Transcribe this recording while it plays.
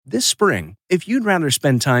This spring, if you'd rather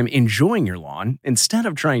spend time enjoying your lawn instead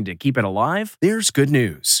of trying to keep it alive, there's good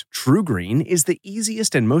news. TruGreen is the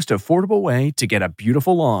easiest and most affordable way to get a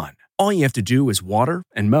beautiful lawn. All you have to do is water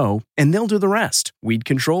and mow, and they'll do the rest. Weed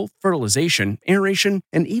control, fertilization, aeration,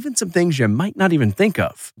 and even some things you might not even think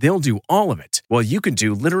of. They'll do all of it, while you can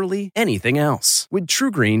do literally anything else. With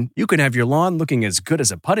TruGreen, you can have your lawn looking as good as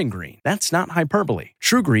a putting green. That's not hyperbole.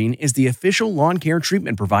 TruGreen is the official lawn care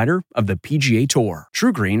treatment provider of the PGA Tour.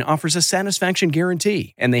 TruGreen offers a satisfaction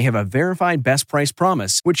guarantee, and they have a verified best price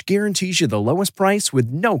promise, which guarantees you the lowest price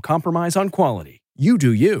with no compromise on quality. You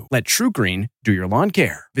do you. Let TruGreen do your lawn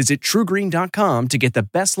care. Visit TruGreen.com to get the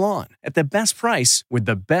best lawn at the best price with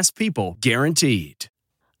the best people guaranteed.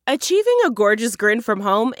 Achieving a gorgeous grin from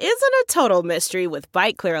home isn't a total mystery with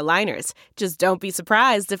Byte Clear aligners. Just don't be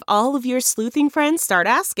surprised if all of your sleuthing friends start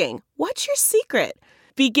asking, "What's your secret?"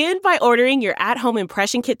 Begin by ordering your at-home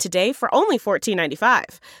impression kit today for only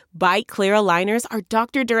 $14.95. Byte Clear aligners are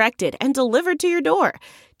doctor-directed and delivered to your door.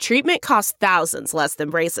 Treatment costs thousands less than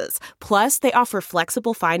braces. Plus, they offer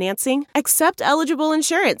flexible financing, accept eligible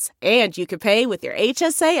insurance, and you can pay with your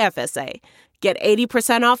HSA FSA. Get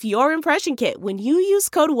 80% off your impression kit when you use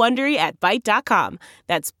code WONDERY at Byte.com.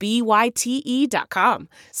 That's BYTE.com.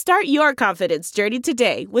 Start your confidence journey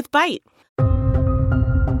today with Byte.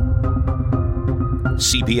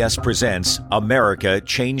 CBS presents America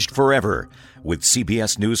Changed Forever with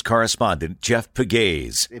CBS News correspondent Jeff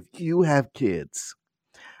Pegues. If you have kids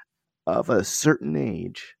of a certain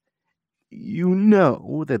age, you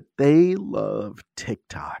know that they love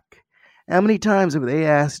TikTok. How many times have they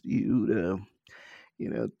asked you to,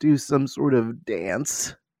 do some sort of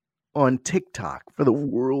dance on TikTok for the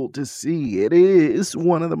world to see? It is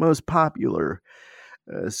one of the most popular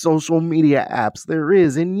social media apps there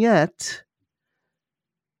is, and yet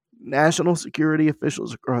national security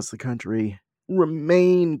officials across the country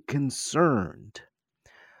remain concerned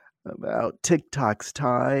about TikTok's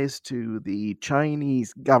ties to the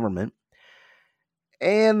Chinese government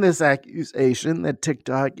and this accusation that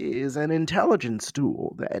TikTok is an intelligence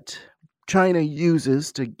tool that China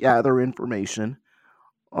uses to gather information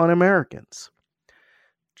on Americans.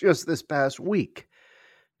 Just this past week,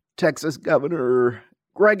 Texas Governor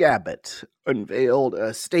Greg Abbott unveiled a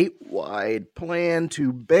statewide plan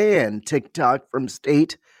to ban TikTok from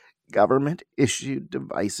state government-issued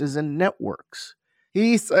devices and networks.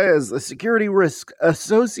 He says the security risk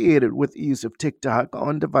associated with the use of TikTok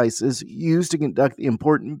on devices used to conduct the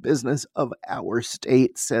important business of our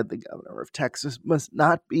state, said the governor of Texas, must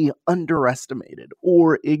not be underestimated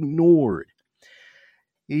or ignored.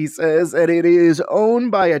 He says that it is owned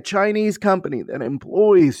by a Chinese company that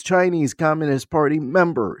employs Chinese Communist Party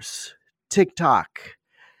members. TikTok,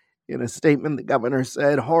 in a statement, the governor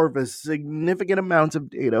said, harvests significant amounts of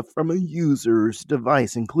data from a user's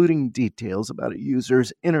device, including details about a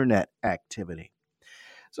user's internet activity.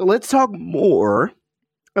 So let's talk more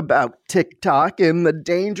about TikTok and the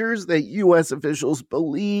dangers that U.S. officials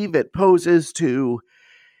believe it poses to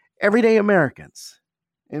everyday Americans.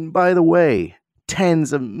 And by the way,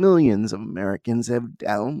 tens of millions of Americans have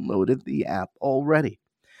downloaded the app already.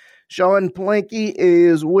 Sean Planky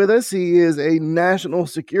is with us. He is a national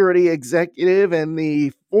security executive and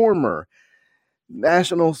the former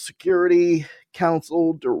National Security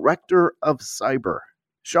Council Director of Cyber.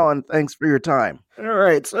 Sean, thanks for your time. All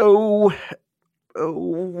right, so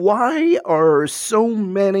why are so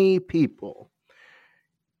many people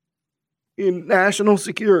in national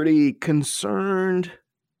security concerned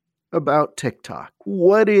about TikTok?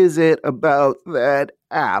 What is it about that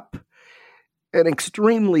app, an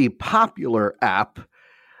extremely popular app,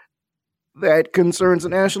 that concerns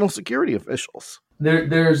national security officials?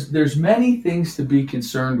 There's many things to be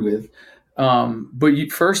concerned with, but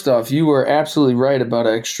first off, you were absolutely right about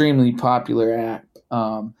an extremely popular app.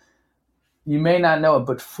 You may not know it,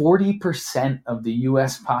 but 40% of the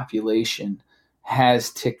U.S. population has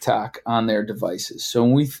TikTok on their devices. So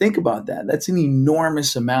when we think about that, that's an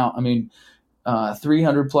enormous amount. I mean,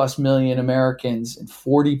 300 plus million Americans, and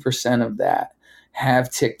 40% of that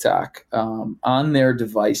have TikTok on their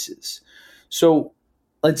devices. So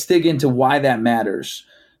let's dig into why that matters.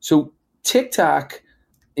 So TikTok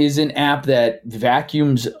is an app that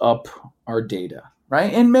vacuums up our data,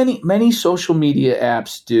 right? And many social media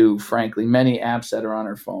apps do, frankly, many apps that are on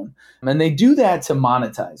our phone. And they do that to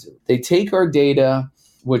monetize it. They take our data,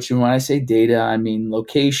 which when I say data, I mean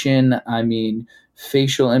location, I mean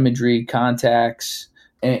facial imagery, contacts,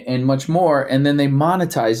 and much more. And then they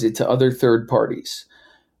monetize it to other third parties.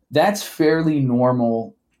 That's fairly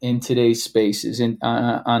normal in today's spaces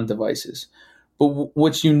on devices. But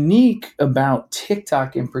what's unique about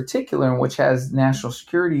TikTok in particular, and which has national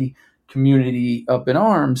security community up in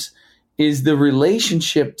arms, is the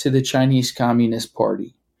relationship to the Chinese Communist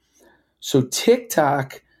Party. So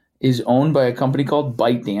TikTok is owned by a company called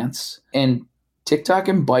ByteDance, and TikTok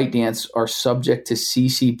and ByteDance are subject to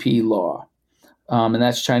CCP law, and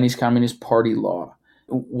that's Chinese Communist Party law.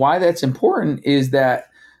 Why that's important is that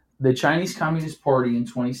the Chinese Communist Party in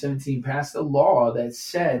 2017 passed a law that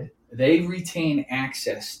said they retain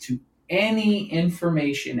access to any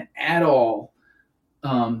information at all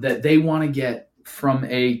that they want to get from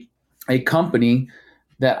a company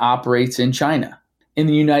that operates in China. In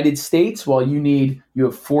the United States, while you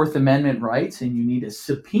have Fourth Amendment rights and you need a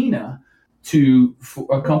subpoena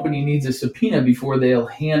a company needs a subpoena before they'll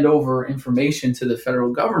hand over information to the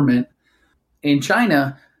federal government. In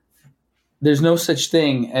China, there's no such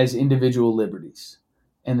thing as individual liberties.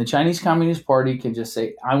 And the Chinese Communist Party can just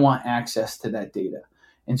say, I want access to that data.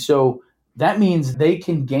 And so that means they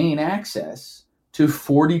can gain access to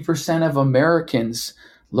 40% of Americans'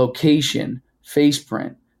 location,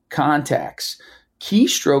 faceprint, contacts,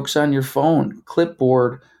 keystrokes on your phone,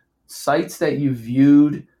 clipboard, sites that you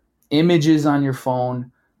viewed, images on your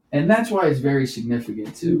phone. And that's why it's very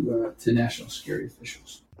significant to national security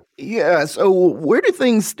officials. Yeah, so where do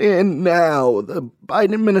things stand now? The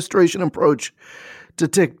Biden administration approach to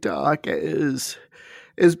TikTok has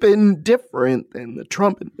been different than the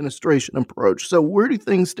Trump administration approach. So where do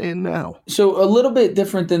things stand now? So a little bit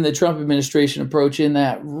different than the Trump administration approach in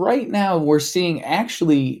that right now we're seeing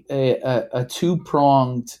actually a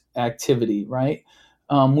two-pronged activity, right?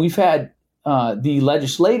 We've had the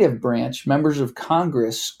legislative branch, members of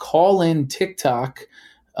Congress, call in TikTok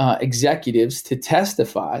executives to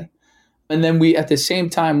testify. And then at the same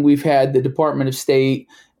time, we've had the Department of State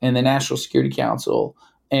and the National Security Council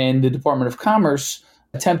and the Department of Commerce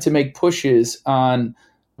attempt to make pushes on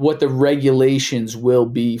what the regulations will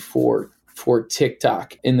be for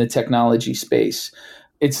TikTok in the technology space.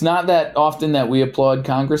 It's not that often that we applaud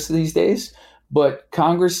Congress these days, but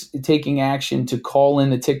Congress taking action to call in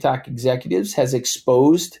the TikTok executives has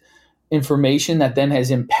exposed information that then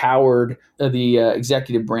has empowered the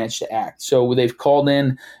executive branch to act. So they've called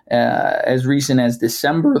in, as recent as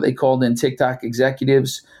December, they called in TikTok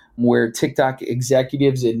executives, where TikTok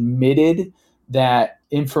executives admitted that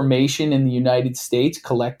information in the United States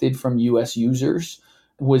collected from U.S. users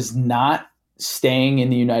was not staying in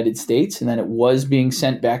the United States and that it was being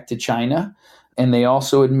sent back to China. And they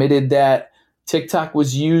also admitted that TikTok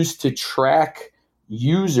was used to track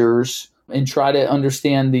users and try to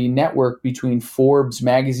understand the network between Forbes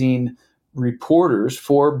magazine reporters,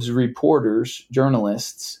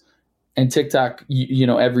 journalists, and TikTok,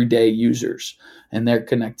 everyday users and their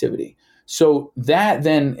connectivity. So that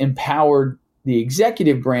then empowered the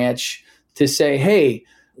executive branch to say, hey,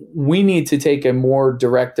 we need to take a more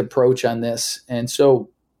direct approach on this. And so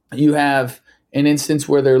you have an instance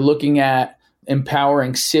where they're looking at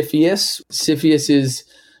empowering CFIUS. CFIUS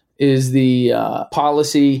is the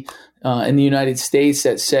policy in the United States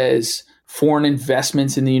that says foreign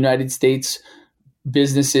investments in the United States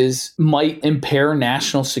businesses might impair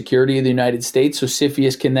national security of the United States. So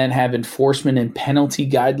CFIUS can then have enforcement and penalty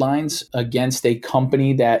guidelines against a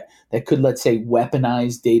company that could, let's say,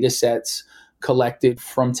 weaponize data sets collected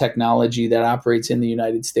from technology that operates in the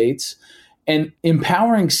United States. And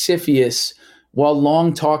empowering CFIUS, while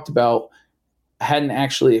long talked about, hadn't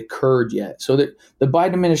actually occurred yet. So the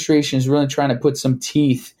Biden administration is really trying to put some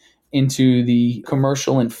teeth into the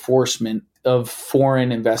commercial enforcement of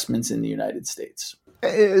foreign investments in the United States.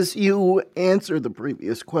 As you answer the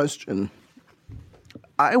previous question,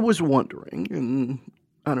 I was wondering, and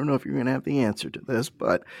I don't know if you're going to have the answer to this,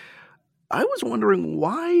 but I was wondering,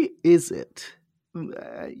 why is it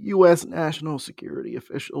that U.S. national security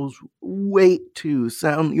officials wait to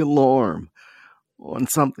sound the alarm on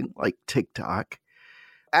something like TikTok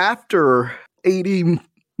after 80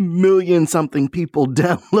 million something people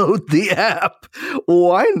download the app?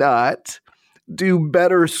 Why not do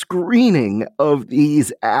better screening of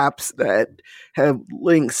these apps that have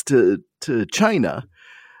links to China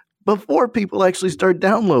before people actually start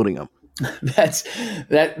downloading them? That's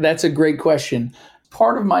a great question.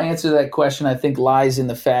 Part of my answer to that question, I think, lies in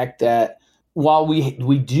the fact that while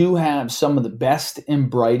we do have some of the best and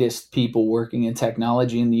brightest people working in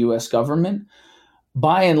technology in the U.S. government,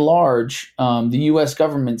 by and large, the U.S.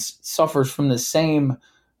 government suffers from the same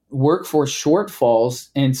workforce shortfalls,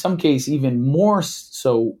 and in some cases even more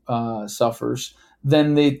so suffers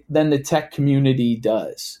than the tech community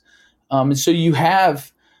does. And so you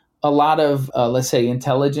have a lot of, let's say,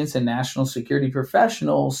 intelligence and national security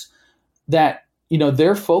professionals that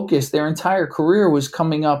their focus, their entire career was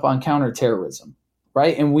coming up on counterterrorism,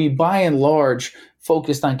 right? And we, by and large,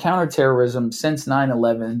 focused on counterterrorism since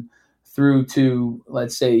 9/11 through to,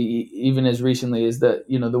 let's say, even as recently as the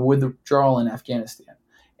withdrawal in Afghanistan.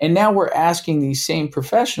 And now we're asking these same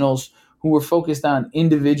professionals who were focused on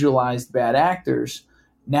individualized bad actors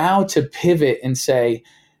now to pivot and say,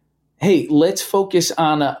 hey, let's focus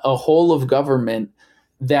on a whole of government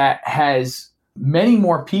that has many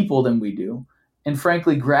more people than we do, and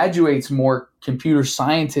frankly graduates more computer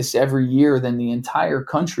scientists every year than the entire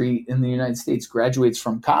country in the United States graduates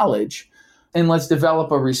from college. And let's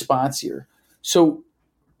develop a response here. So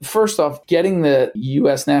first off, getting the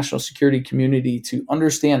U.S. national security community to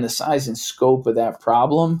understand the size and scope of that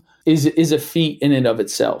problem is a feat in and of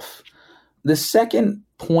itself. The second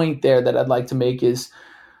point there that I'd like to make is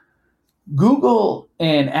Google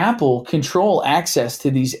and Apple control access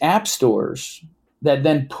to these app stores that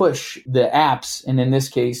then push the apps. And in this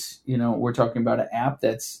case, we're talking about an app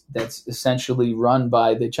that's essentially run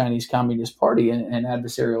by the Chinese Communist Party, an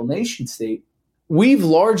adversarial nation state. We've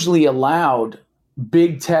largely allowed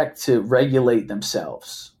big tech to regulate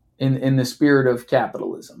themselves in the spirit of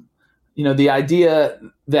capitalism. The idea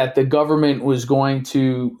that the government was going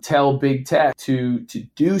to tell big tech to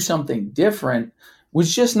do something different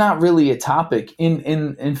was just not really a topic.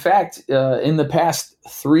 In fact, in the past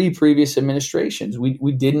 3 previous administrations,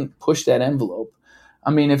 we didn't push that envelope.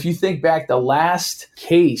 I mean, if you think back, the last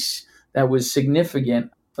case that was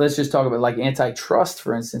significant, let's just talk about like antitrust,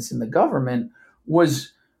 for instance, in the government,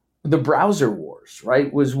 was the browser wars,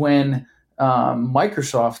 right? Was when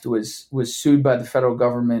Microsoft was sued by the federal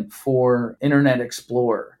government for Internet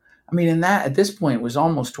Explorer. I mean, and that at this point was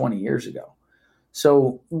almost 20 years ago.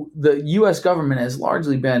 So the U.S. government has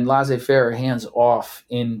largely been laissez-faire, hands off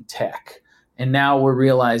in tech. And now we're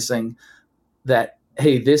realizing that,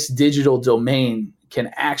 hey, this digital domain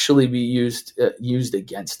can actually be used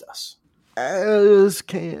against us.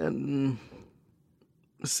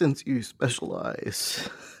 Since you specialize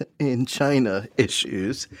in China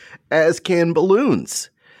issues, as can balloons.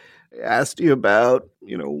 I asked you about,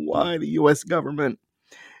 why the U.S. government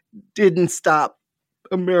didn't stop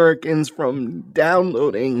Americans from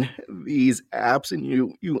downloading these apps, and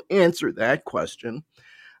you answered that question.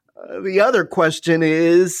 The other question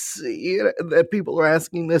is that people are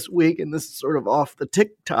asking this week, and this is sort of off the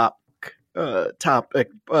TikTok topic,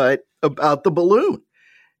 but about the balloon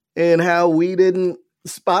and how we didn't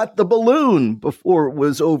spot the balloon before it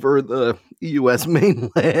was over the U.S.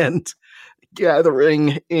 mainland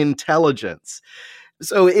gathering intelligence.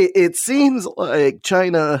 So it seems like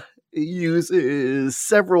China uses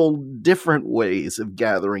several different ways of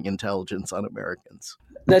gathering intelligence on Americans.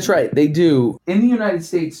 That's right. They do. In the United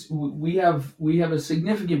States, we have a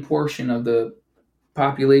significant portion of the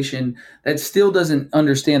population that still doesn't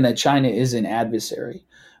understand that China is an adversary.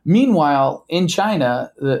 Meanwhile, in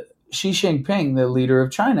China, Xi Jinping, the leader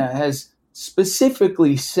of China, has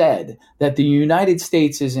specifically said that the United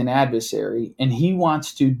States is an adversary and he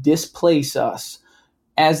wants to displace us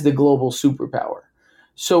as the global superpower.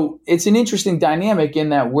 So it's an interesting dynamic in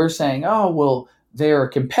that we're saying, oh, well, they're a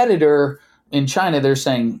competitor. In China, they're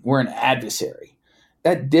saying we're an adversary.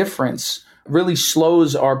 That difference really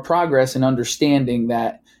slows our progress in understanding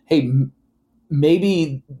that, hey,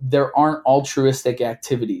 maybe there aren't altruistic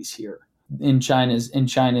activities here in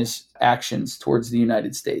China's actions towards the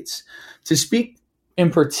United States. To speak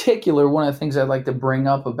in particular, one of the things I'd like to bring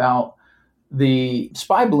up about the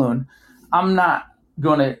spy balloon, I'm not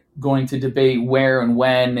going to debate where and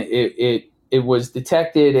when it was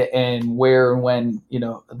detected and where and when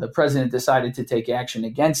the president decided to take action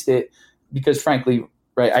against it, because frankly,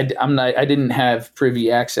 right, I didn't have privy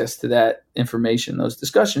access to that information, those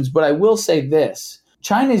discussions. But I will say this: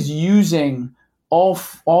 China's using all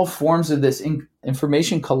forms of this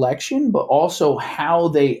information collection, but also how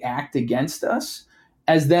they act against us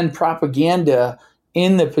as then propaganda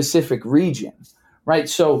in the Pacific region, right?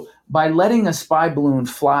 So by letting a spy balloon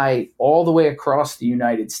fly all the way across the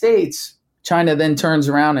United States, China then turns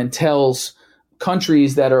around and tells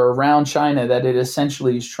countries that are around China that it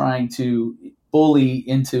essentially is trying to bully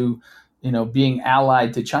into, being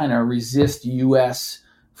allied to China, resist U.S.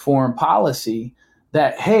 foreign policy,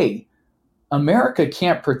 that, hey, America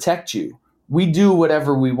can't protect you. We do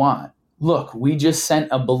whatever we want. Look, we just sent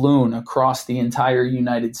a balloon across the entire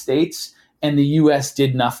United States and the U.S.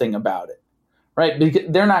 did nothing about it, right? Because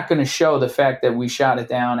they're not going to show the fact that we shot it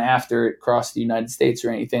down after it crossed the United States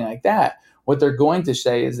or anything like that. What they're going to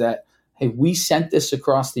say is that, hey, we sent this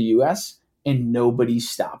across the U.S. and nobody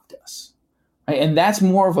stopped us. Right? And that's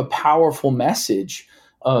more of a powerful message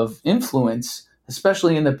of influence,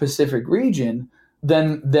 especially in the Pacific region,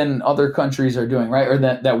 than other countries are doing, right? Or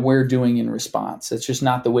that we're doing in response. It's just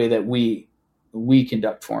not the way that we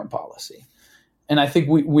conduct foreign policy. And I think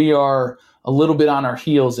we are a little bit on our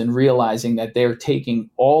heels in realizing that they're taking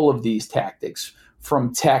all of these tactics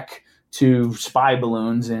from tech to spy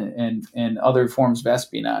balloons and other forms of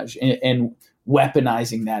espionage and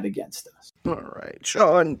weaponizing that against us. All right.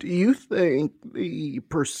 Sean, do you think the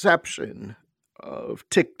perception of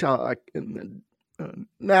TikTok and the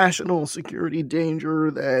national security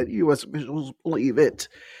danger that U.S. officials believe it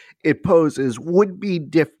poses would be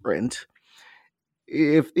different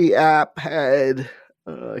if the app had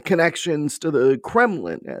connections to the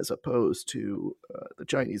Kremlin as opposed to the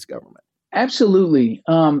Chinese government? Absolutely.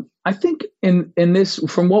 I think in this,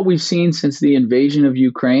 from what we've seen since the invasion of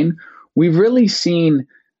Ukraine, we've really seen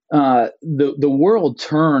the world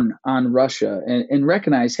turn on Russia and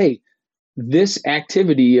recognize, hey, this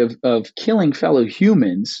activity of killing fellow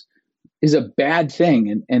humans is a bad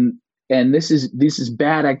thing, and this is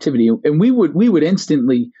bad activity, and we would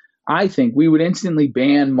instantly, I think, we would instantly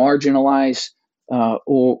ban, marginalize,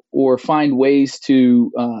 or find ways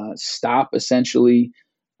to stop essentially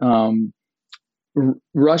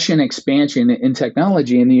Russian expansion in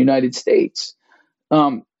technology in the United States.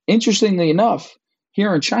 Interestingly enough,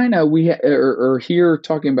 here in China, or here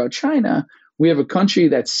talking about China, we have a country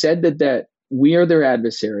that said that we are their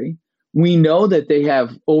adversary. We know that they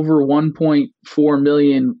have over 1.4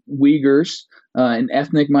 million Uyghurs, an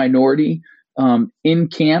ethnic minority, in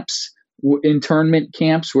camps, internment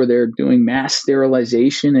camps where they're doing mass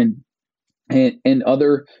sterilization and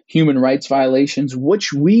other human rights violations,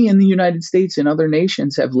 which we in the United States and other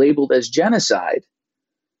nations have labeled as genocide.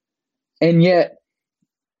 And yet,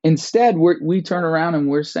 instead, we turn around and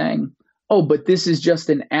we're saying, oh, but this is just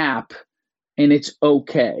an app and it's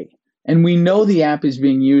okay. And we know the app is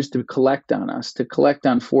being used to collect on us, to collect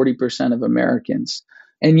on 40% of Americans.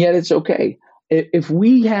 And yet it's okay. If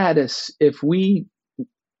we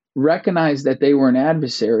recognize that they were an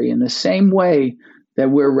adversary in the same way that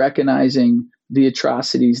we're recognizing the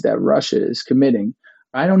atrocities that Russia is committing,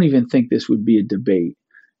 I don't even think this would be a debate.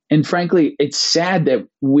 And frankly, it's sad that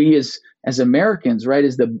we as Americans, right,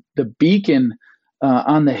 as the beacon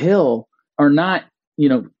on the hill, are not,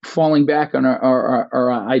 falling back on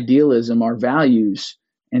our idealism, our values,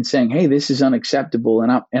 and saying, hey, this is unacceptable,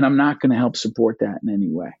 and I'm not going to help support that in any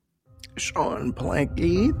way. Sean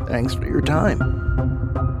Planky, thanks for your time.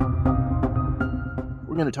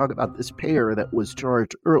 We're going to talk about this pair that was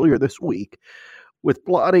charged earlier this week with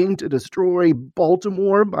plotting to destroy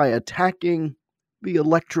Baltimore by attacking the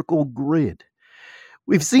electrical grid.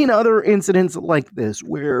 We've seen other incidents like this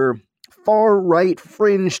where far-right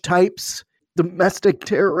fringe types, domestic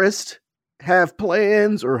terrorists, have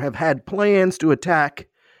plans or have had plans to attack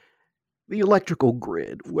the electrical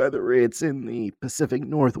grid, whether it's in the Pacific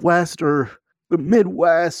Northwest or the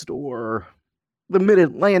Midwest or the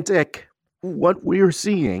Mid-Atlantic. What we're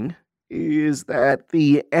seeing is that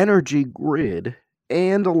the energy grid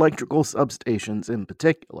and electrical substations in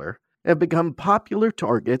particular have become popular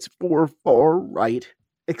targets for far-right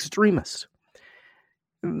extremists.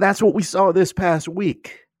 And that's what we saw this past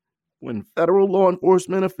week when federal law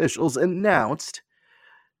enforcement officials announced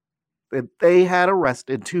that they had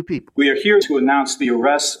arrested two people. We are here to announce the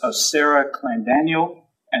arrests of Sarah Clandaniel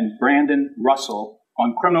and Brandon Russell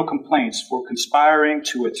on criminal complaints for conspiring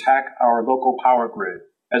to attack our local power grid.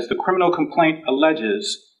 As the criminal complaint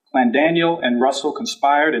alleges, Clandaniel and Russell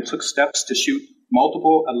conspired and took steps to shoot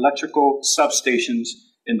multiple electrical substations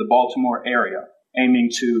in the Baltimore area, aiming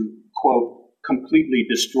to, quote, completely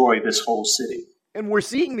destroy this whole city. And we're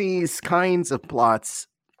seeing these kinds of plots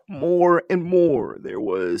more and more. There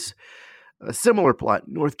was a similar plot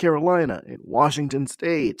in North Carolina, in Washington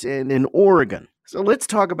State, and in Oregon. So let's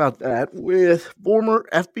talk about that with former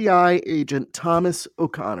FBI agent Thomas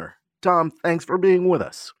O'Connor. Tom, thanks for being with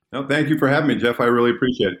us. No, thank you for having me, Jeff. I really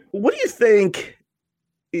appreciate it. What do you think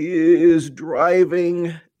is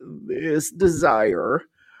driving this desire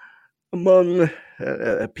among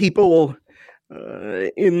people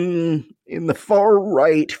in the far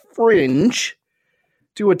right fringe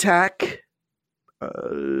to attack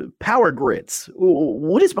power grids?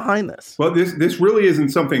 What is behind this? Well, this really isn't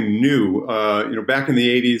something new. Back in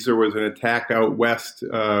the 80s, there was an attack out west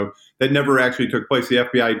that never actually took place. The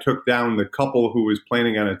FBI took down the couple who was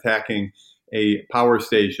planning on attacking a power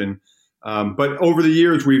station. But over the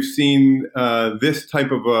years, we've seen this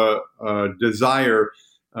type of a desire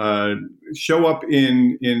show up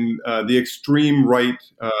in the extreme right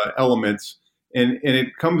elements. And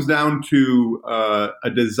it comes down to a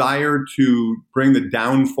desire to bring the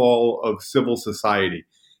downfall of civil society.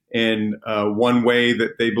 And one way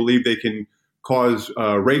that they believe they can cause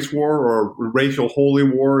race war or racial holy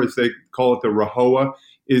war, as they call it, the RAHOA,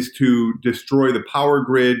 is to destroy the power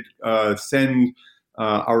grid, send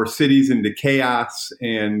our cities into chaos,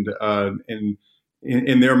 and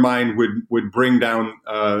in their mind would bring down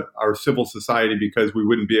our civil society because we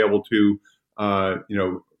wouldn't be able to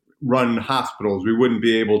run hospitals. We wouldn't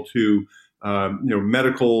be able to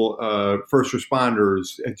medical first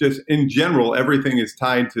responders. Just in general, everything is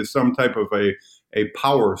tied to some type of a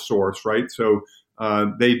power source, right? So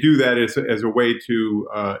they do that as a way to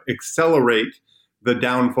accelerate the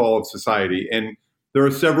downfall of society. And there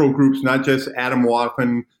are several groups, not just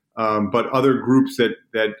Atomwaffen, but other groups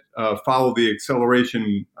that follow the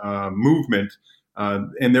acceleration movement.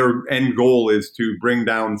 And their end goal is to bring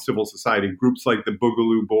down civil society. Groups like the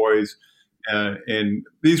Boogaloo Boys, and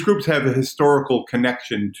these groups have a historical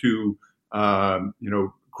connection to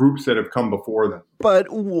groups that have come before them.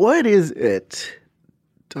 But what is it,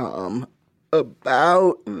 Tom,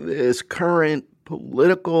 about this current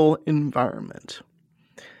political environment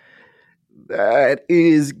that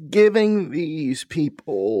is giving these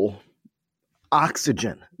people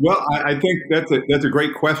oxygen? Well, I think that's a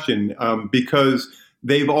great question, because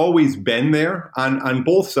they've always been there on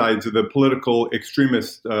both sides of the political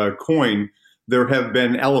extremist coin. There have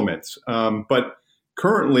been elements, but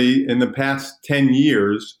currently, in the past 10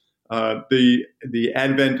 years, the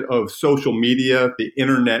advent of social media, the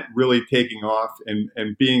internet really taking off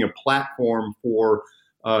and being a platform for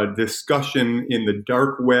discussion in the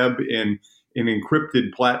dark web and in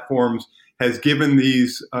encrypted platforms has given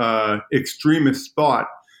these extremist thought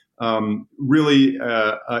really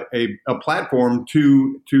a platform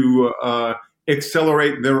to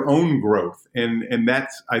accelerate their own growth. And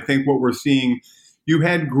that's, I think, what we're seeing. You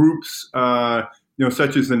had groups,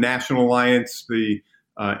 such as the National Alliance, the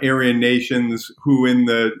Aryan Nations, who in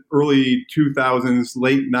the early 2000s,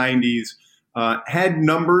 late 90s, had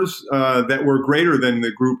numbers that were greater than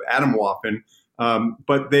the group Atomwaffen,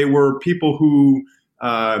 but they were people who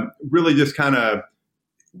really just kind of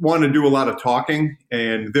want to do a lot of talking.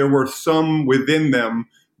 And there were some within them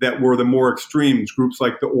that were the more extremes, groups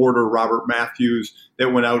like the Order, Robert Matthews,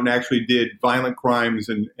 that went out and actually did violent crimes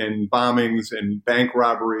and bombings and bank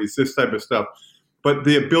robberies, this type of stuff. But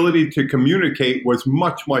the ability to communicate was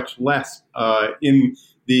much, much less in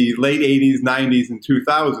the late 80s, 90s, and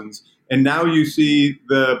 2000s. And now you see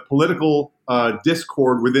the political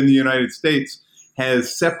discord within the United States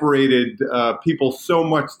has separated people so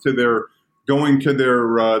much to their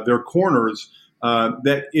corners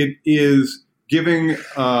that it is giving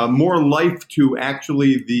more life to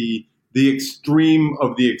actually the extreme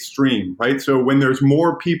of the extreme, right? So when there's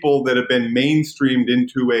more people that have been mainstreamed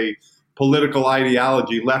into a political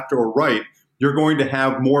ideology, left or right, you're going to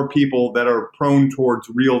have more people that are prone towards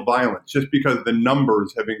real violence. Just because the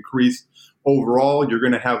numbers have increased overall, you're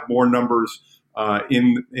going to have more numbers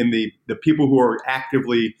in the people who are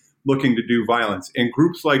actively looking to do violence. And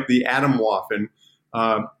groups like the Atomwaffen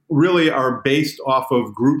really are based off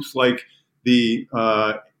of groups like the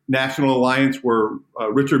National Alliance, where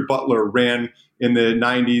Richard Butler ran in the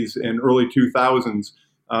 90s and early 2000s.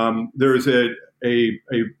 There's a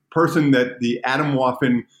person that the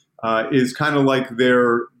Atomwaffen is kind of like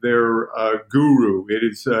their guru. It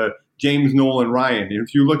is James Nolan Ryan. And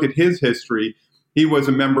if you look at his history, he was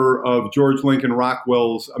a member of George Lincoln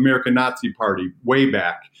Rockwell's American Nazi Party way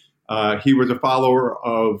back. He was a follower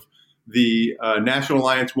of the National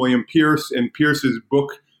Alliance, William Pierce, and Pierce's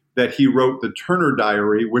book that he wrote, The Turner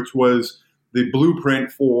Diary, which was the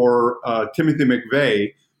blueprint for Timothy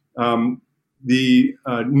McVeigh.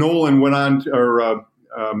 Nolan went on,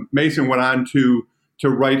 Mason went on to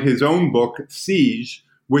write his own book, Siege,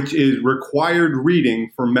 which is required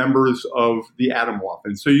reading for members of the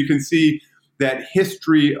Atomwaffen. So you can see that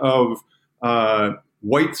history of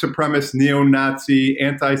white supremacist, neo-Nazi,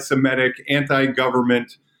 anti-Semitic,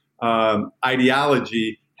 anti-government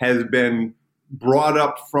ideology has been brought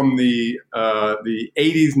up from the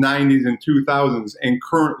 80s, 90s, and 2000s, and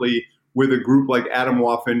currently with a group like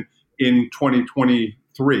Atomwaffen in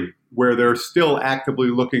 2023, where they're still actively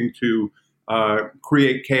looking to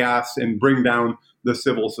create chaos and bring down the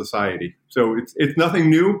civil society. So it's nothing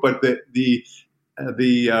new, but the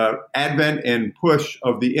advent and push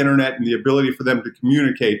of the internet and the ability for them to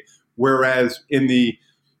communicate, whereas in the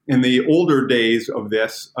older days of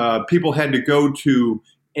this, people had to go to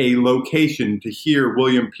a location to hear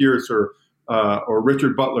William Pierce or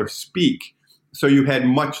Richard Butler speak. So you had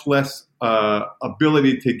much less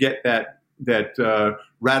ability to get that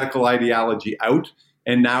radical ideology out.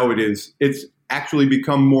 And now it's actually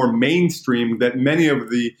become more mainstream that many of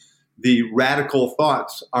the radical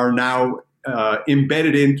thoughts are now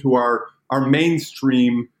embedded into our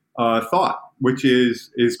mainstream thought, which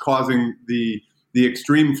is causing the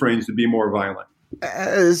extreme fringe to be more violent.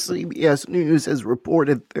 As CBS News has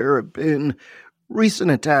reported, there have been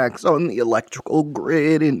recent attacks on the electrical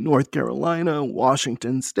grid in North Carolina,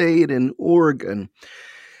 Washington State, and Oregon.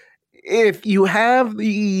 If you have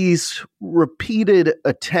these repeated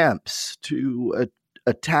attempts to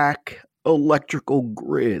attack electrical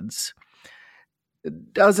grids,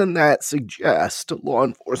 doesn't that suggest to law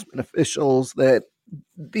enforcement officials that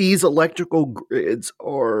these electrical grids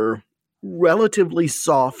are relatively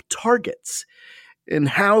soft targets? And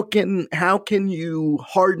how can you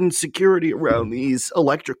harden security around these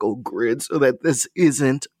electrical grids so that this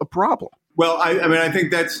isn't a problem? Well, I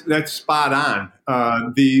think that's spot on.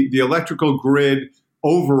 The electrical grid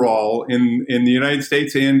overall in the United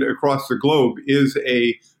States and across the globe is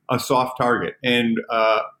a soft target, and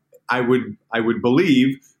I would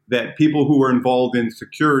believe that people who are involved in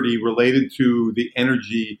security related to the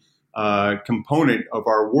energy component of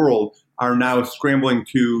our world are now scrambling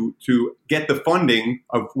to get the funding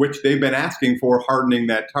of which they've been asking for, hardening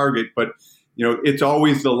that target. But it's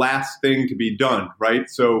always the last thing to be done, right?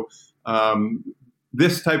 So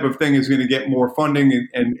this type of thing is going to get more funding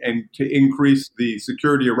and to increase the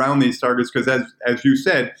security around these targets, because as you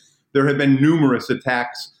said, there have been numerous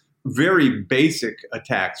attacks, very basic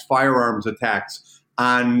attacks, firearms attacks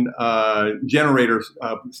on generator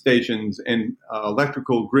stations and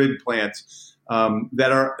electrical grid plants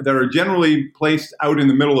that are generally placed out in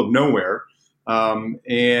the middle of nowhere,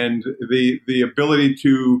 and the ability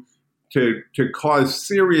to cause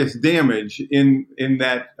serious damage in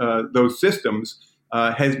that those systems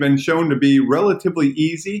has been shown to be relatively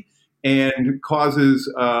easy and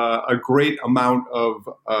causes a great amount of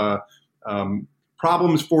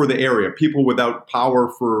problems for the area. People without power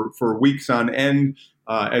for weeks on end,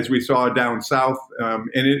 as we saw down south,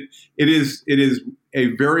 and it is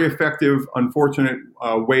a very effective, unfortunate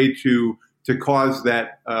way to cause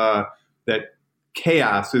that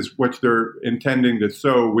chaos is what they're intending to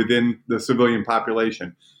sow within the civilian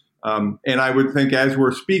population. And I would think, as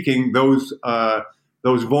we're speaking, those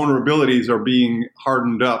vulnerabilities are being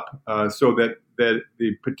hardened up so that the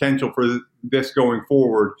potential for this going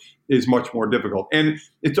forward is much more difficult. And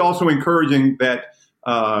it's also encouraging that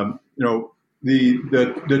the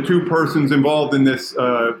two persons involved in this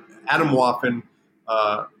Atomwaffen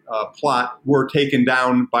plot were taken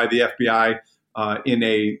down by the FBI in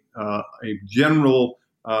a general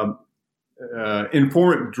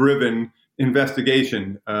informant-driven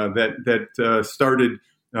investigation that started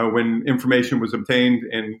when information was obtained,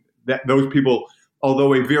 and that those people,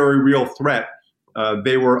 although a very real threat,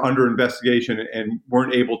 they were under investigation and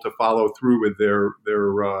weren't able to follow through with their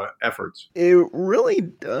efforts. It really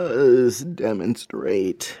does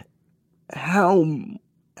demonstrate how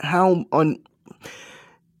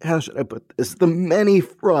should I put this? The many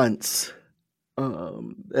fronts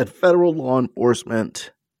that federal law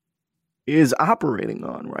enforcement is operating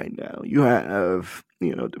on right now. You have,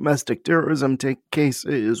 domestic terrorism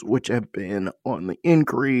cases, which have been on the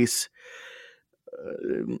increase.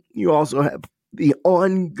 You also have the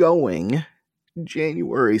ongoing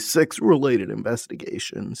January 6th related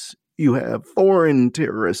investigations. You have foreign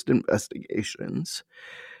terrorist investigations.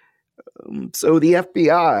 So the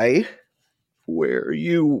FBI, where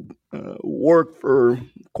you work for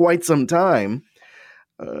quite some time,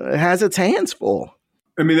 has its hands full.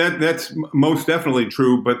 I mean, that's most definitely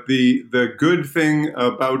true. But the good thing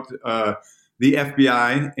about the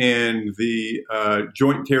FBI and the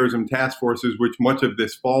Joint Terrorism Task Forces, which much of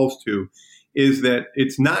this falls to, is that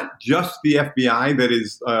it's not just the FBI that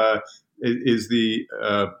is the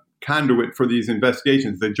conduit for these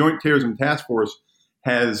investigations. The Joint Terrorism Task Force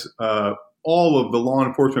has all of the law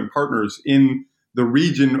enforcement partners in the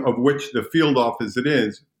region of which the field office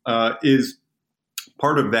is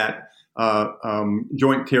part of that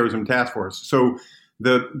Joint Terrorism Task Force. So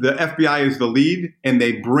the FBI is the lead, and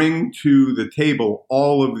they bring to the table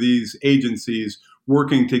all of these agencies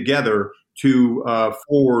working together to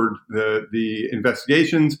forward the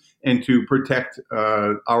investigations and to protect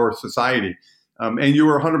our society. And you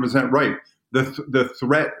are 100% right. The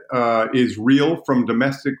threat is real from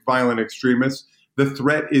domestic violent extremists. The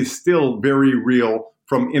threat is still very real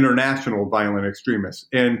from international violent extremists.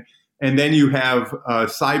 And then you have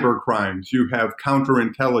cyber crimes, you have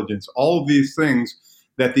counterintelligence, all of these things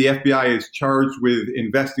that the FBI is charged with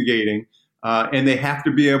investigating, and they have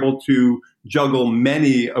to be able to juggle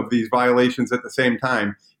many of these violations at the same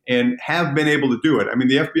time, and have been able to do it. I mean,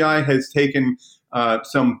 the FBI has taken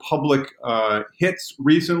some public hits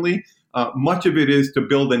recently. Much of it is to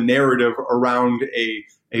build a narrative around a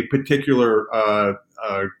particular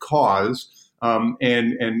cause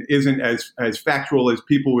and isn't as factual as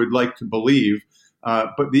people would like to believe.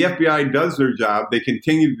 But the FBI does their job. They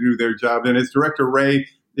continue to do their job. And as Director Wray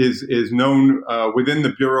is known within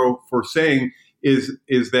the Bureau for saying, is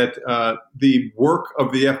that the work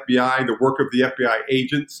of the FBI, the work of the FBI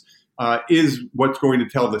agents, is what's going to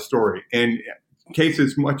tell the story. And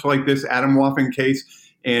cases much like this Adam Waffen case,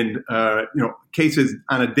 and cases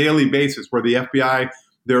on a daily basis where the FBI,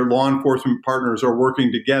 their law enforcement partners, are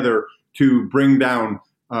working together to bring down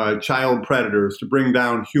child predators, to bring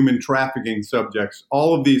down human trafficking subjects.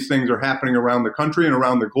 All of these things are happening around the country and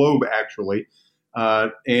around the globe, actually,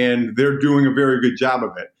 and they're doing a very good job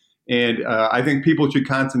of it. And I think people should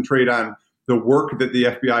concentrate on the work that the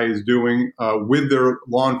FBI is doing with their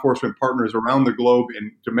law enforcement partners around the globe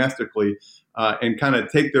and domestically, and kind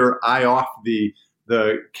of take their eye off the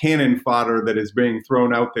cannon fodder that is being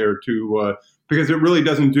thrown out there because it really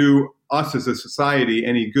doesn't do us as a society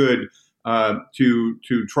any good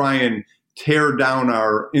to try and tear down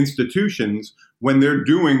our institutions when they're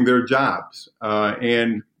doing their jobs.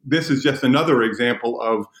 And this is just another example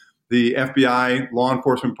of the FBI law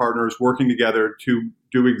enforcement partners working together to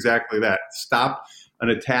do exactly that. Stop an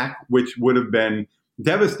attack which would have been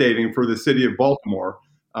devastating for the city of Baltimore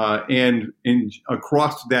and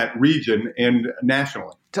across that region and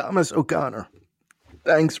nationally. Thomas O'Connor,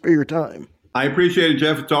 thanks for your time. I appreciate it,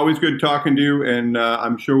 Jeff. It's always good talking to you, and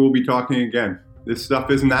I'm sure we'll be talking again. This stuff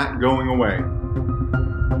is not going away.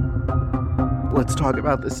 Let's talk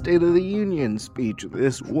about the State of the Union speech.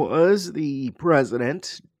 This was the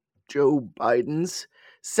President, Joe Biden's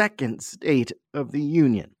second State of the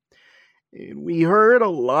Union. And we heard a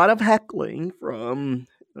lot of heckling from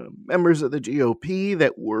members of the GOP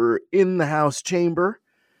that were in the House chamber.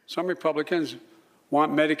 Some Republicans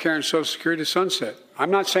want Medicare and Social Security to sunset.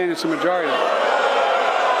 I'm not saying it's a majority.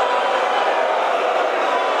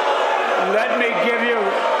 Let me give you,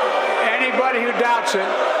 anybody who doubts it,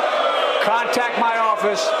 contact my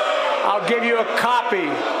office. I'll give you a copy.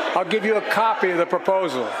 I'll give you a copy of the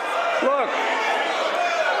proposal. Look,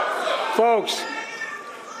 folks,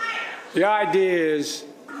 the idea is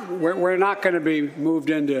we're not going to be moved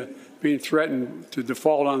into being threatened to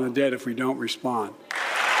default on the debt if we don't respond.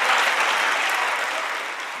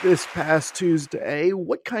 This past Tuesday,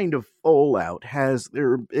 what kind of fallout has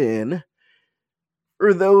there been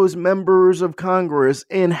for those members of Congress,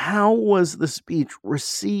 and how was the speech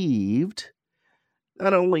received,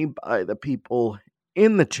 not only by the people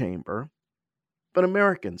in the chamber, but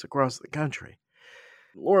Americans across the country?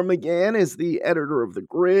 Laura McGann is the editor of The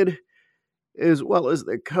Grid, as well as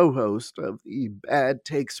the co-host of the Bad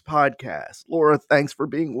Takes podcast. Laura, thanks for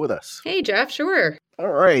being with us. Hey, Jeff, sure. All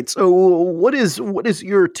right, so what is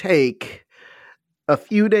your take a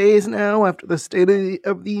few days now after the State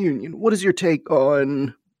of the Union? What is your take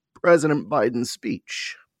on President Biden's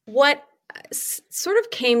speech? What sort of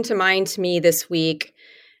came to mind to me this week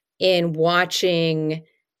in watching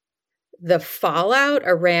the fallout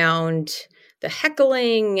around the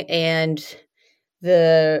heckling and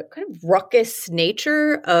the kind of ruckus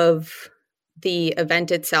nature of the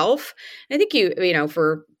event itself. I think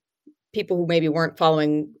for people who maybe weren't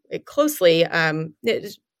following it closely,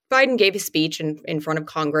 Biden gave a speech in front of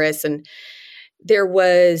Congress, and there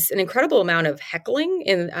was an incredible amount of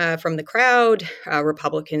heckling from the crowd.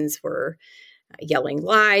 Republicans were yelling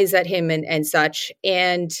lies at him and such.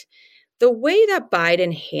 And the way that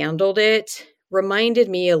Biden handled it reminded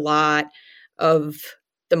me a lot of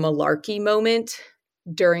the malarkey moment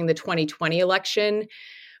during the 2020 election,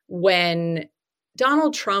 when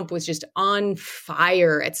Donald Trump was just on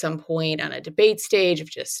fire at some point on a debate stage of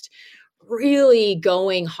just really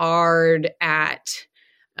going hard at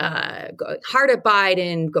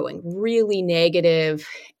Biden, going really negative.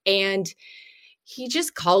 And he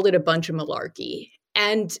just called it a bunch of malarkey.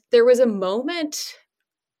 And there was a moment,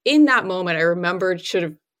 in that moment, I remembered, should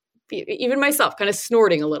have, even myself, kind of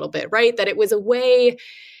snorting a little bit, right? That it was a way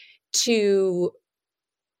to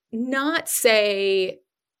not say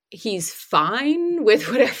he's fine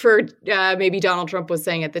with whatever maybe Donald Trump was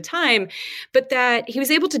saying at the time, but that he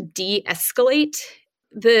was able to de-escalate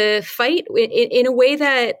the fight in a way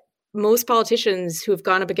that most politicians who have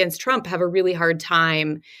gone up against Trump have a really hard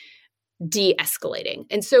time de-escalating.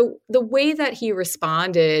 And so the way that he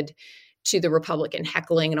responded to the Republican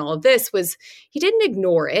heckling and all of this was he didn't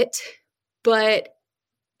ignore it, but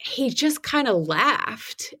he just kind of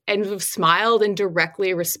laughed and smiled and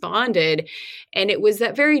directly responded. And it was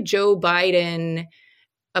that very Joe Biden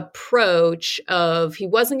approach of he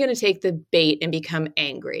wasn't going to take the bait and become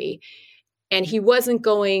angry. And he wasn't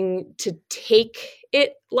going to take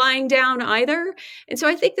it lying down either. And so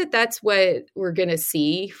I think that that's what we're going to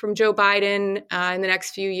see from Joe Biden in the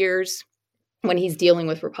next few years when he's dealing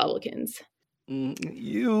with Republicans.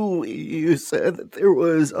 You said that there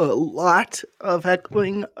was a lot of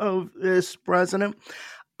heckling of this president.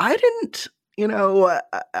 I didn't,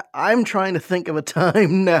 I'm trying to think of a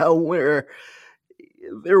time now where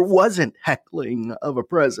there wasn't heckling of a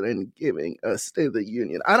president giving a State of the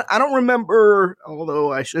Union. I don't remember,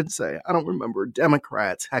 although I should say, I don't remember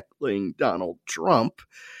Democrats heckling Donald Trump.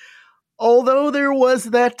 Although there was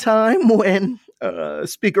that time when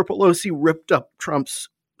Speaker Pelosi ripped up Trump's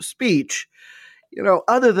speech.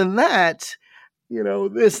 Other than that,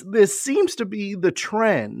 this seems to be the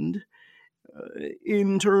trend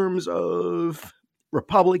in terms of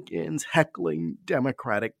Republicans heckling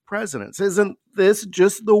Democratic presidents. Isn't this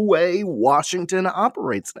just the way Washington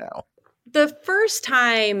operates now? The first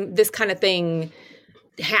time this kind of thing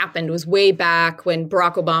happened was way back when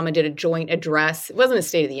Barack Obama did a joint address. It wasn't a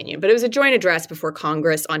State of the Union, but it was a joint address before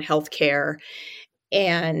Congress on healthcare.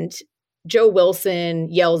 And Joe Wilson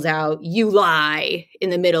yells out, "You lie,"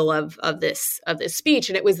 in the middle of this speech.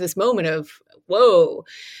 And it was this moment of, whoa.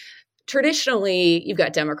 Traditionally, you've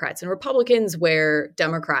got Democrats and Republicans where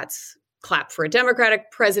Democrats clap for a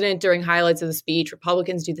Democratic president during highlights of the speech.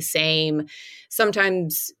 Republicans do the same.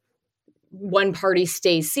 Sometimes one party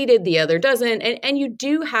stays seated, the other doesn't. And you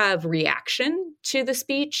do have reaction to the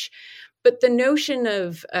speech. But the notion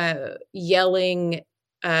of yelling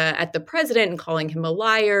at the president and calling him a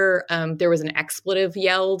liar, there was an expletive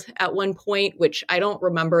yelled at one point, which I don't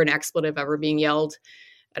remember an expletive ever being yelled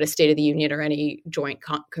at a State of the Union or any joint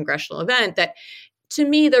congressional event. That, to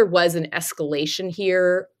me, there was an escalation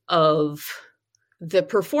here of the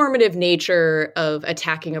performative nature of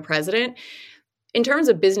attacking a president. In terms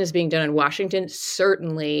of business being done in Washington,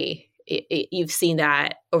 certainly you've seen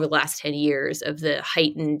that over the last 10 years of the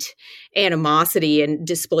heightened animosity and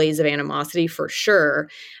displays of animosity for sure.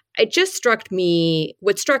 What struck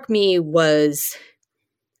me was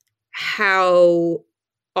how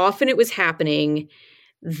often it was happening,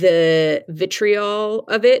 the vitriol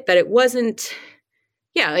of it, that it wasn't,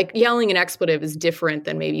 like yelling an expletive is different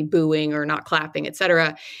than maybe booing or not clapping, et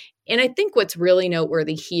cetera. And I think what's really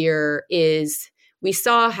noteworthy here is we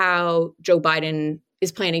saw how Joe Biden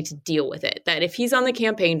is planning to deal with it, that if he's on the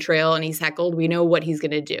campaign trail and he's heckled, we know what he's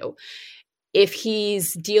going to do. If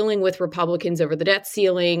he's dealing with Republicans over the debt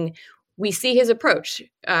ceiling, we see his approach,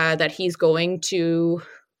 that he's going to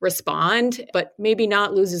respond, but maybe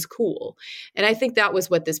not lose his cool. And I think that was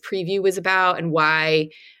what this preview was about, and why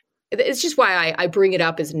I bring it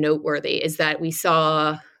up as noteworthy, is that we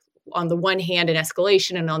saw on the one hand an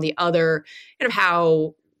escalation, and on the other, kind of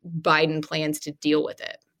how Biden plans to deal with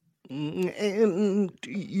it. And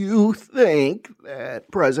do you think that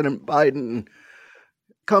President Biden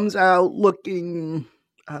comes out looking,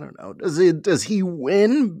 I don't know, does he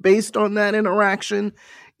win based on that interaction?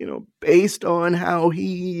 Based on how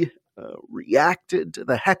he reacted to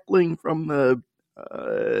the heckling from the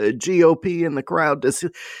GOP in the crowd,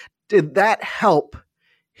 did that help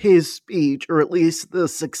his speech, or at least the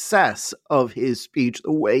success of his speech,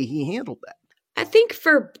 the way he handled that? I think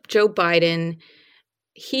for Joe Biden,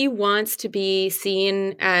 he wants to be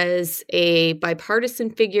seen as a bipartisan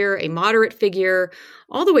figure, a moderate figure.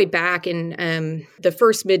 All the way back in the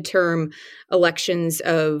first midterm elections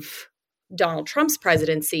of Donald Trump's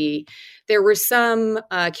presidency, there were some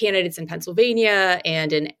candidates in Pennsylvania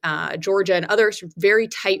and in Georgia and other very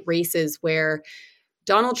tight races where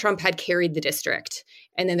Donald Trump had carried the district.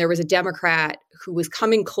 And then there was a Democrat who was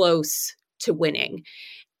coming close to winning.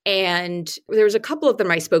 And there was a couple of them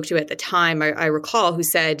I spoke to at the time, I recall, who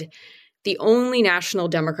said the only national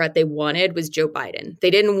Democrat they wanted was Joe Biden. They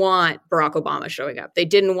didn't want Barack Obama showing up. They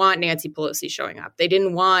didn't want Nancy Pelosi showing up. They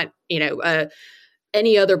didn't want,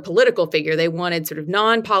 any other political figure. They wanted sort of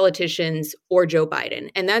non-politicians or Joe Biden.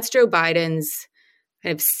 And that's Joe Biden's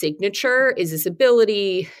kind of signature, is this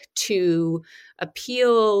ability to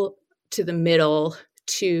appeal to the middle,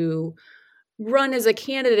 to run as a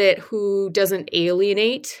candidate who doesn't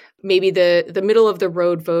alienate maybe the middle of the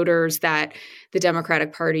road voters that the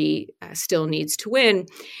Democratic Party still needs to win.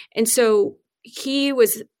 And so he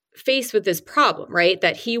was faced with this problem, right?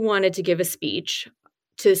 That he wanted to give a speech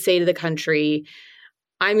to say to the country,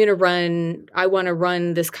 I want to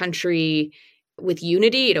run this country with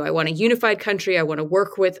unity. I want a unified country. I want to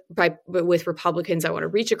work with Republicans. I want to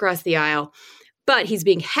reach across the aisle. But he's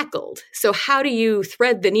being heckled. So how do you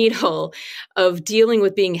thread the needle of dealing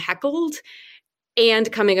with being heckled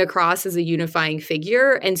and coming across as a unifying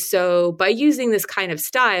figure? And so by using this kind of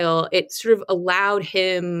style, it sort of allowed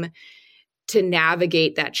him to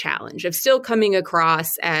navigate that challenge of still coming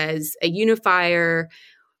across as a unifier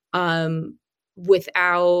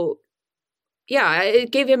without,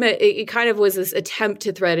 it gave him it kind of was this attempt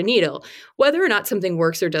to thread a needle. Whether or not something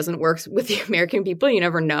works or doesn't work with the American people, you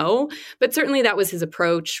never know. But certainly that was his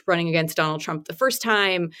approach. Running against Donald Trump the first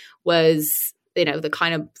time was, the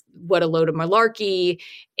kind of what a load of malarkey.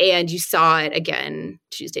 And you saw it again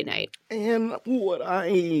Tuesday night. And what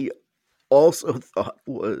I also thought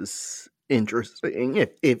was interesting,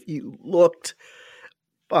 if you looked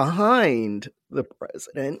behind the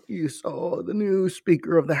president, you saw the new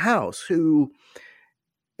Speaker of the House, who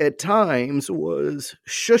at times was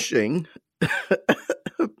shushing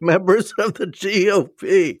members of the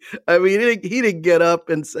GOP. I mean, he didn't get up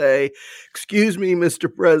and say, "Excuse me, Mr.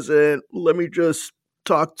 President, let me just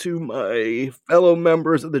talk to my fellow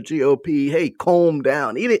members of the GOP. Hey, calm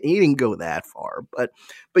down." He didn't go that far, but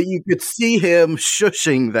you could see him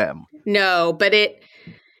shushing them. No, but it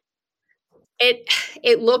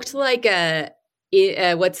looked like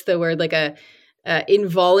what's the word? Like a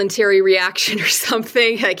involuntary reaction or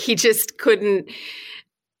something. Like he just couldn't.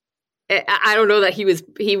 I don't know that he was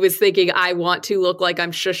thinking, I want to look like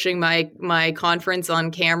I'm shushing my conference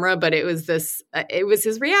on camera, but it was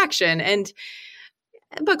his reaction. And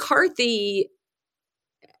McCarthy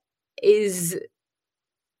is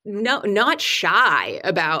not shy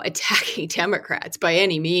about attacking Democrats by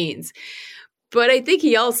any means. But I think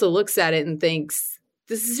he also looks at it and thinks,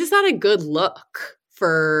 this is just not a good look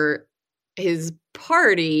for his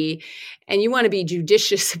party. And you want to be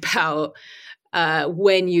judicious about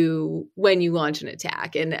when you launch an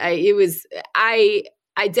attack. And I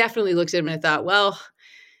definitely looked at him and I thought, well,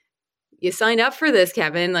 you signed up for this,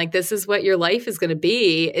 Kevin. Like, this is what your life is going to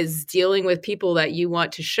be, is dealing with people that you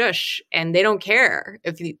want to shush, and they don't care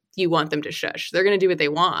if you want them to shush. They're going to do what they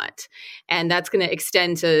want. And that's going to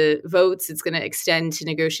extend to votes. It's going to extend to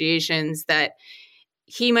negotiations. That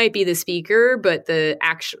he might be the speaker, but the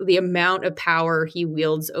amount of power he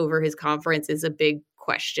wields over his conference is a big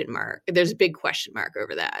question mark. There's a big question mark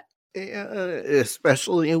over that.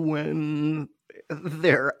 Especially when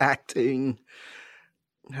they're acting,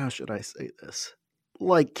 how should I say this?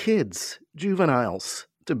 Like kids, juveniles,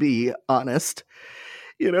 to be honest.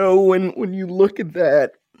 When you look at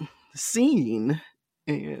that scene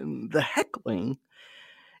and the heckling,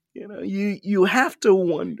 you have to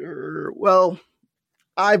wonder, well,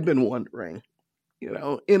 I've been wondering,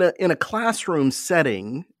 in a classroom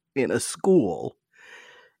setting in a school,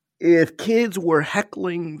 if kids were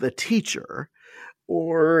heckling the teacher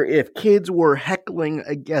or if kids were heckling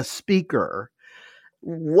a guest speaker,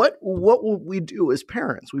 what would we do as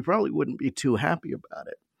parents? We probably wouldn't be too happy about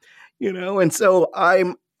it, And so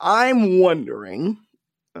I'm wondering,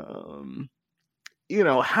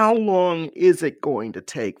 how long is it going to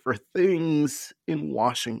take for things in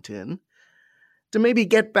Washington to maybe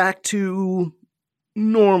get back to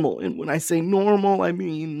normal? And when I say normal, I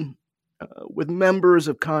mean with members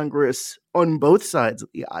of Congress on both sides of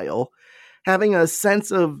the aisle having a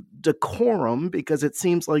sense of decorum, because it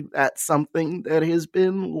seems like that's something that has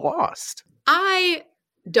been lost. I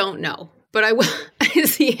don't know, but I will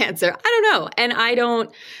is the answer. I don't know. And I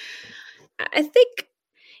think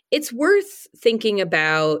it's worth thinking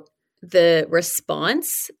about the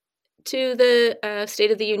response to the State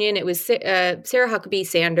of the Union. It was Sarah Huckabee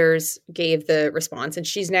Sanders gave the response, and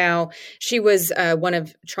she was one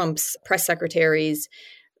of Trump's press secretaries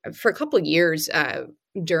for a couple of years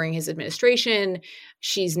during his administration.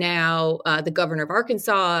 She's now the governor of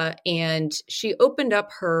Arkansas, and she opened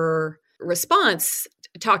up her response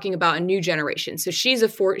talking about a new generation. So she's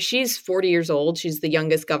 40 years old. She's the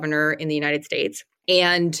youngest governor in the United States.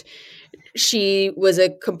 And she was a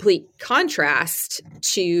complete contrast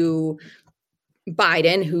to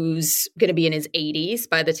Biden, who's going to be in his 80s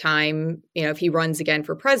by the time, if he runs again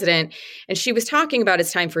for president. And she was talking about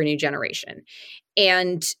it's time for a new generation.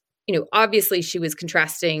 And, obviously she was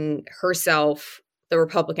contrasting herself, the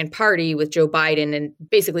Republican Party, with Joe Biden and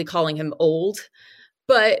basically calling him old.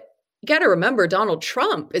 But you got to remember, Donald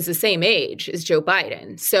Trump is the same age as Joe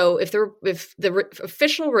Biden. So if the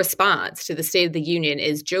official response to the State of the Union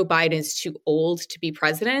is Joe Biden's too old to be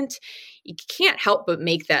president, you can't help but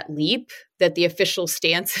make that leap that the official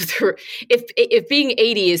stance of if being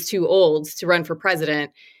 80 is too old to run for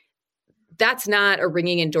president, that's not a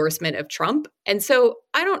ringing endorsement of Trump. And so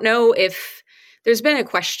I don't know if there's been a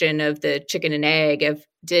question of the chicken and egg of,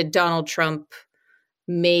 did Donald Trump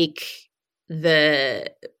make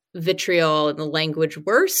the vitriol and the language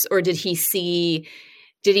worse, or did he see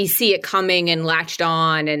it coming and latched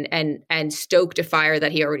on and stoked a fire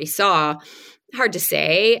that he already saw? hard to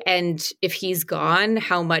say. And if he's gone,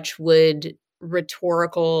 how much would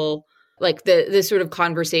rhetorical, like the sort of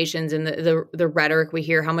conversations and the rhetoric we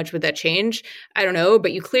hear, how much would that change? I don't know,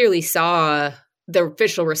 but you clearly saw the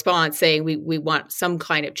official response saying we want some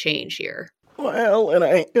kind of change here. Well, and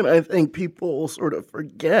I think people sort of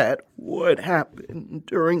forget what happened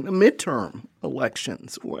during the midterm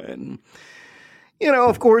elections when,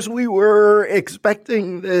 of course, we were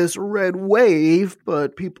expecting this red wave,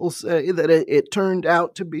 but people say that it turned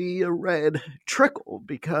out to be a red trickle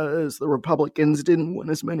because the Republicans didn't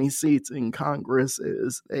win as many seats in Congress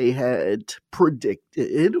as they had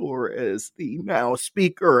predicted, or as the now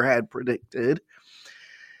Speaker had predicted.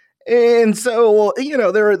 And so,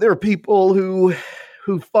 there are people who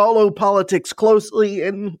follow politics closely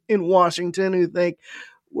in Washington who think,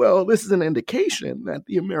 well, this is an indication that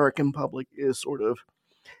the American public is sort of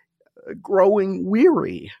growing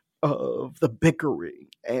weary of the bickering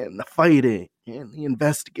and the fighting and the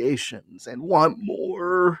investigations and want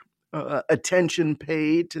more attention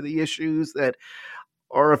paid to the issues that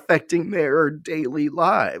are affecting their daily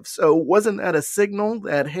lives. So wasn't that a signal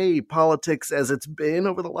that, hey, politics as it's been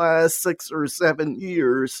over the last 6 or 7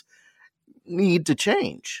 years need to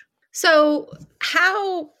change? So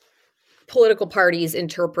how political parties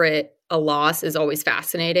interpret a loss is always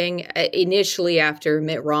fascinating. Initially, after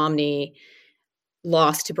Mitt Romney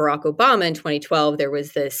lost to Barack Obama in 2012, there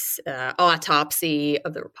was this autopsy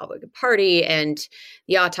of the Republican Party, and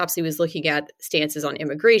the autopsy was looking at stances on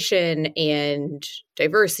immigration and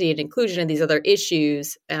diversity and inclusion and these other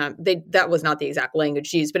issues. That was not the exact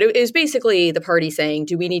language used, but it was basically the party saying,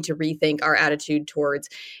 do we need to rethink our attitude towards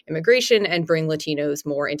immigration and bring Latinos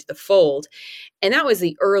more into the fold? And that was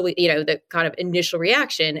the early, the kind of initial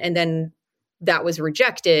reaction. And then that was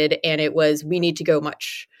rejected, and it was, we need to go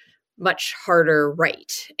much harder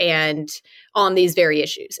right and on these very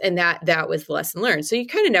issues. And that was the lesson learned. So you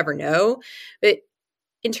kind of never know. But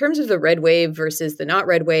in terms of the red wave versus the not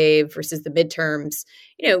red wave versus the midterms,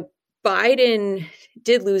 Biden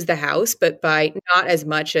did lose the House, but by not as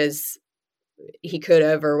much as he could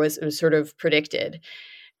have or was sort of predicted.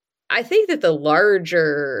 I think that the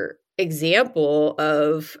larger example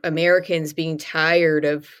of Americans being tired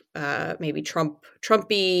of maybe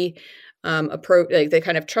Trumpy approach, like the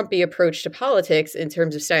kind of Trumpy approach to politics in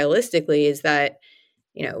terms of stylistically, is that,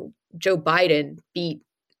 Joe Biden beat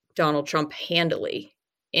Donald Trump handily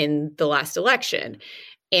in the last election.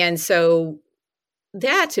 And so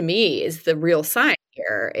that to me is the real sign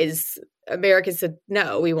here is Americans said,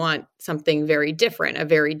 no, we want something very different, a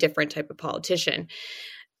very different type of politician.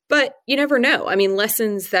 But you never know. I mean,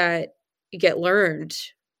 lessons that get learned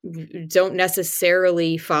don't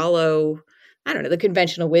necessarily follow, the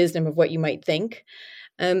conventional wisdom of what you might think.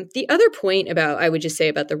 The other point I would just say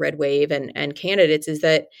about the red wave and candidates is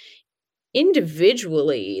that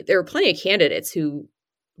individually, there are plenty of candidates who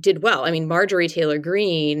did well. I mean, Marjorie Taylor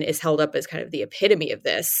Greene is held up as kind of the epitome of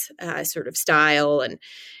this sort of style and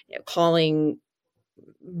calling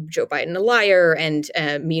Joe Biden a liar. And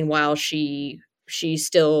meanwhile, she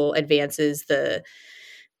still advances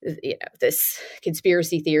this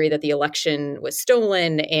conspiracy theory that the election was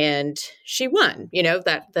stolen, and she won,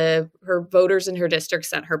 that her voters in her district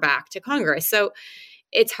sent her back to Congress. So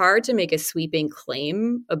it's hard to make a sweeping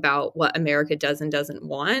claim about what America does and doesn't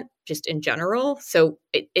want just in general. So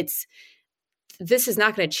this is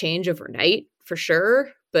not going to change overnight for sure,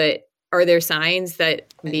 but are there signs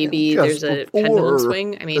that maybe there's a pendulum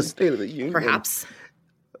swing? I mean, the State of the Union, perhaps.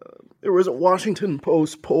 There was a Washington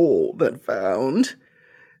Post poll that found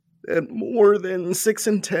that more than 6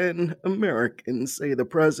 in 10 Americans say the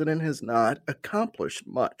president has not accomplished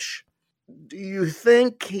much. Do you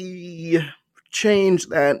think he changed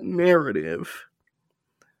that narrative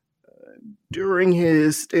during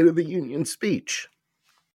his State of the Union speech?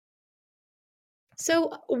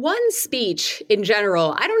 So one speech in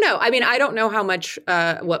general, I don't know. I mean, I don't know how much,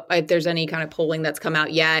 if there's any kind of polling that's come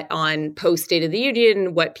out yet on post State of the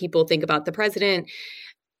Union, what people think about the president.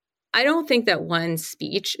 I don't think that one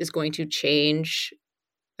speech is going to change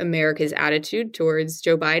America's attitude towards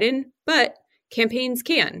Joe Biden, but campaigns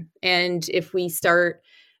can. And if we start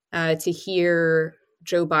to hear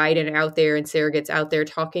Joe Biden out there and surrogates out there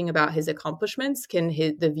talking about his accomplishments, can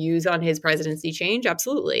the views on his presidency change?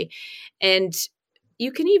 Absolutely. And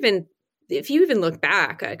you can even, if you even look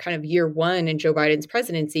back at kind of year one in Joe Biden's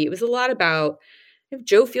presidency, it was a lot about if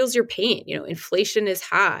Joe feels your pain, inflation is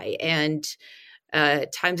high and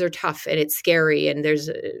times are tough and it's scary and there's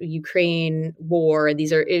a Ukraine war and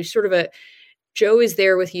it's sort of Joe is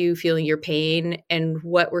there with you feeling your pain. And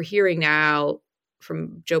what we're hearing now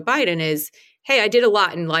from Joe Biden is, hey, I did a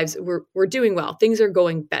lot in lives. We're doing well. Things are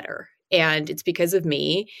going better. and it's because of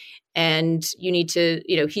me. And you need to,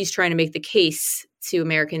 he's trying to make the case to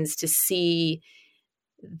Americans to see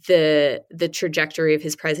the trajectory of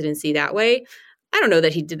his presidency that way. I don't know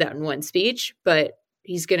that he did that in one speech, but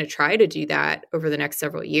he's going to try to do that over the next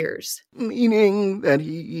several years. Meaning that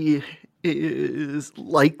he is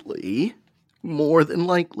likely, more than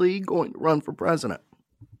likely, going to run for president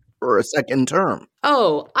for a second term.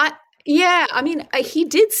 He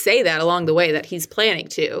did say that along the way, that he's planning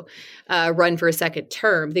to run for a second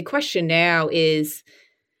term. The question now is,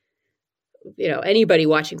 anybody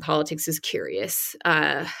watching politics is curious.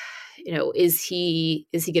 Is he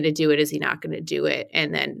going to do it? Is he not going to do it?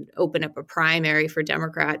 And then open up a primary for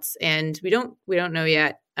Democrats. And we don't know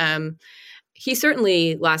yet. He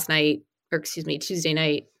certainly Tuesday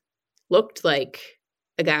night looked like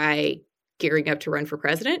a guy gearing up to run for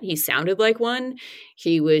president. He sounded like one.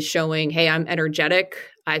 He was showing, hey, I'm energetic.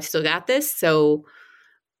 I've still got this. So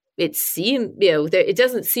it seemed, it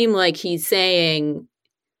doesn't seem like he's saying,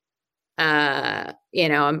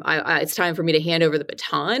 it's time for me to hand over the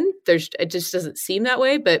baton. It just doesn't seem that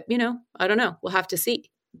way, but I don't know. We'll have to see.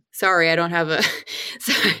 Sorry, I don't have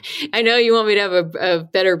I know you want me to have a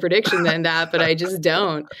better prediction than that, but I just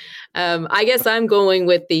don't. I guess I'm going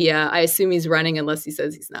with I assume he's running unless he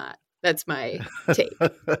says he's not. That's my take.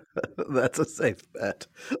 That's a safe bet.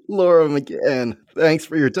 Laura McGann, thanks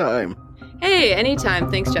for your time. Hey, anytime.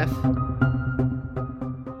 Thanks, Jeff.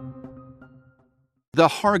 The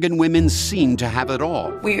Hargan women seemed to have it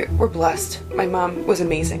all. We were blessed. My mom was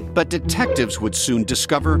amazing. But detectives would soon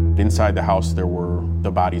discover... inside the house, there were the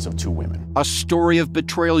bodies of 2 women. A story of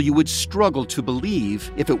betrayal you would struggle to believe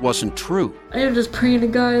if it wasn't true. I am just praying to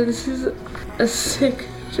God, this is a sick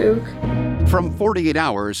joke. From 48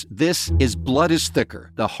 Hours, this is Blood is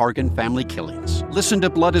Thicker, The Hargan Family Killings. Listen to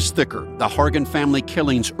Blood is Thicker, The Hargan Family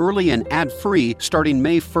Killings early and ad-free starting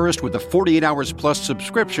May 1st with a 48 Hours Plus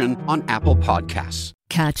subscription on Apple Podcasts.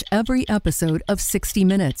 Catch every episode of 60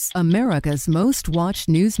 Minutes, America's most watched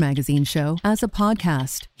news magazine show, as a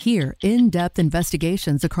podcast. Hear in-depth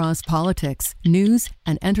investigations across politics, news,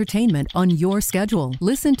 and entertainment on your schedule.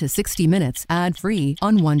 Listen to 60 Minutes ad-free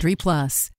on Wondery Plus.